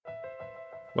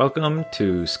Welcome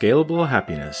to Scalable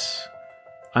Happiness.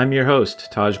 I'm your host,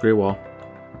 Taj Grewal.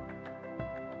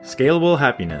 Scalable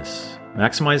happiness.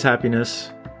 Maximize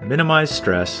happiness, minimize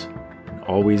stress, and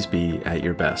always be at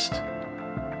your best.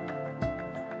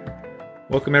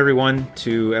 Welcome everyone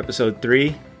to episode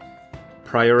 3,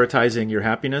 Prioritizing Your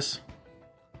Happiness.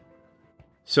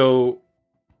 So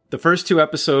the first 2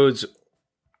 episodes,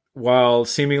 while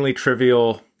seemingly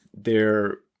trivial,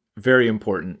 they're very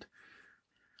important.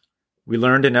 We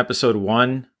learned in episode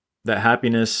 1 that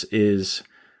happiness is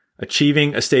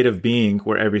achieving a state of being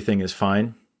where everything is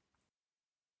fine.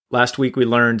 Last week we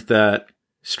learned that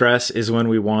stress is when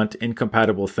we want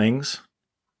incompatible things.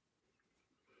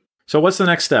 So what's the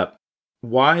next step?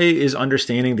 Why is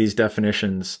understanding these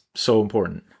definitions so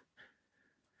important?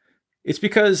 It's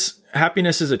because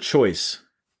happiness is a choice,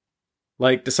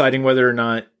 like deciding whether or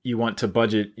not you want to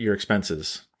budget your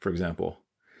expenses, for example.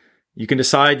 You can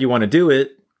decide you want to do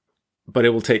it, but it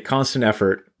will take constant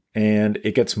effort, and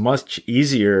it gets much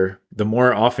easier the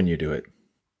more often you do it.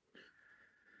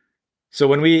 So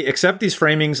when we accept these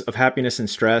framings of happiness and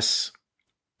stress,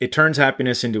 it turns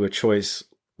happiness into a choice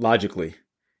logically.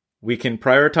 We can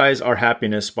prioritize our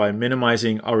happiness by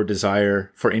minimizing our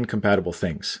desire for incompatible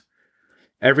things.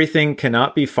 Everything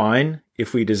cannot be fine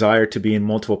if we desire to be in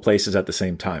multiple places at the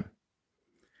same time.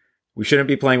 We shouldn't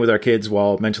be playing with our kids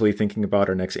while mentally thinking about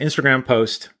our next Instagram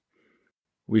post.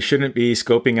 We shouldn't be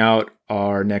scoping out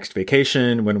our next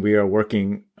vacation when we are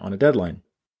working on a deadline.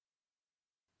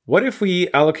 What if we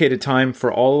allocated time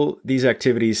for all these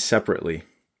activities separately?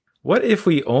 What if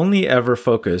we only ever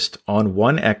focused on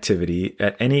one activity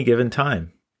at any given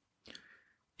time?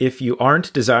 If you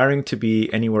aren't desiring to be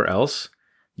anywhere else,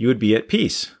 you would be at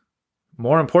peace.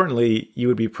 More importantly, you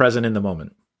would be present in the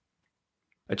moment.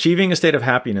 Achieving a state of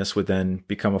happiness would then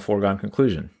become a foregone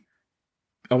conclusion.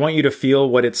 I want you to feel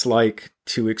what it's like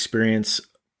to experience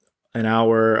an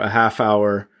hour, a half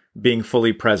hour, being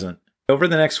fully present. Over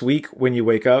the next week, when you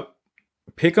wake up,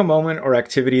 pick a moment or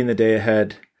activity in the day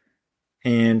ahead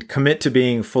and commit to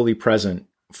being fully present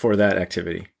for that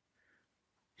activity.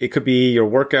 It could be your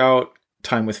workout,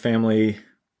 time with family.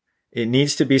 It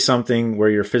needs to be something where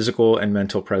your physical and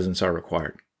mental presence are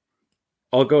required.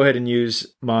 I'll go ahead and use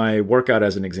my workout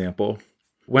as an example.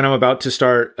 When I'm about to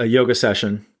start a yoga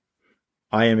session,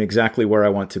 I am exactly where I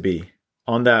want to be,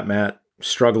 on that mat,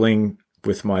 struggling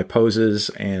with my poses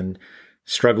and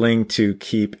struggling to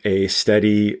keep a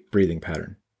steady breathing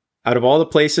pattern. Out of all the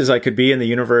places I could be in the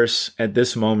universe at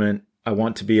this moment, I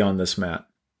want to be on this mat.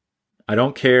 I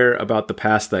don't care about the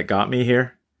past that got me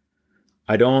here.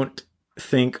 I don't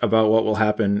think about what will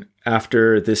happen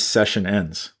after this session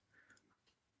ends.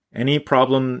 Any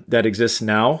problem that exists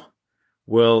now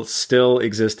will still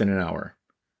exist in an hour.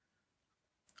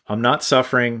 I'm not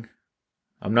suffering.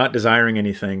 I'm not desiring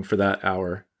anything for that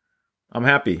hour. I'm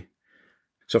happy.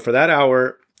 So for that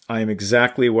hour, I am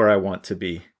exactly where I want to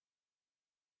be.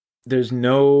 There's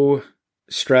no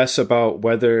stress about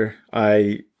whether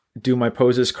I do my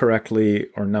poses correctly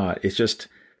or not. It's just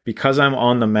because I'm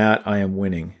on the mat, I am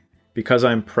winning. Because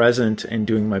I'm present and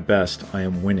doing my best, I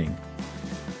am winning.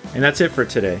 And that's it for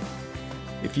today.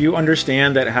 If you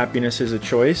understand that happiness is a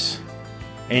choice,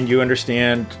 and you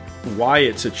understand why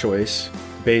it's a choice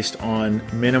based on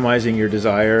minimizing your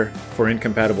desire for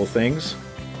incompatible things,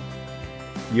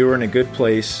 you're in a good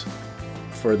place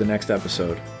for the next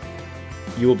episode.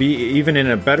 You will be even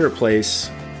in a better place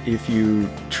if you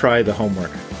try the homework.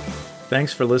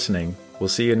 Thanks for listening. We'll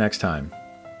see you next time.